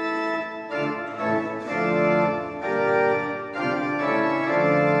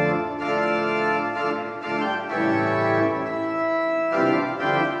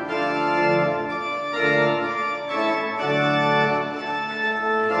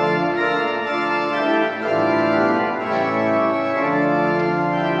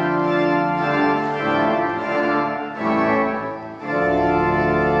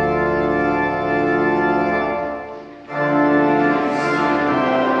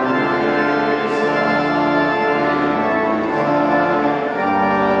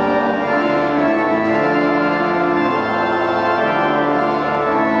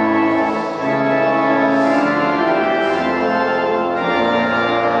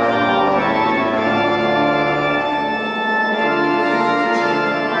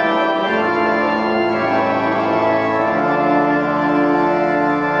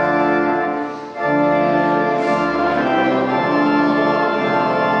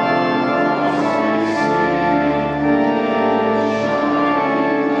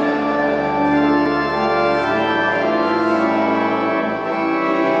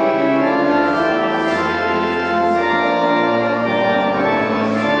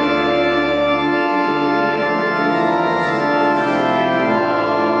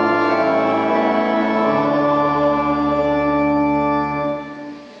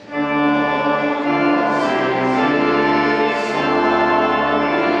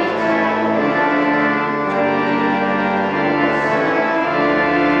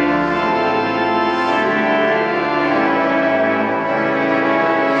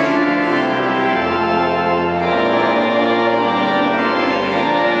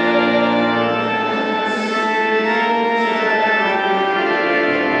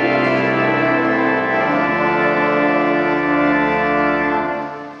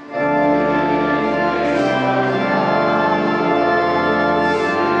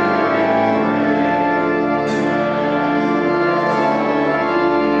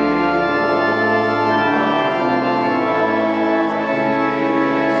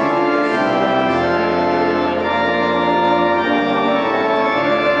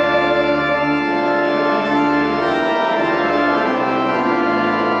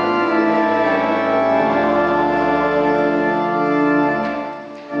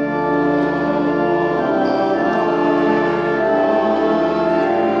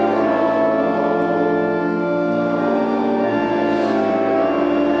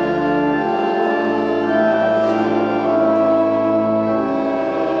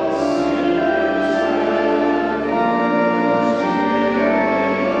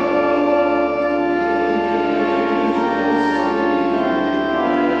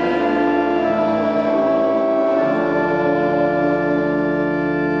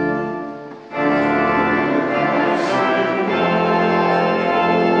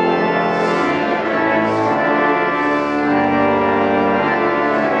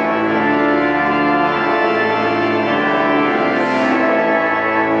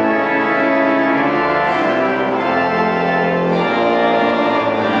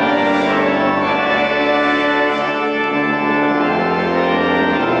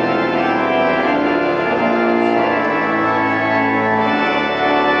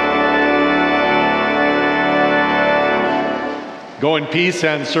 Go in peace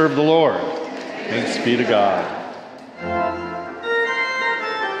and serve the Lord. Thanks be to God.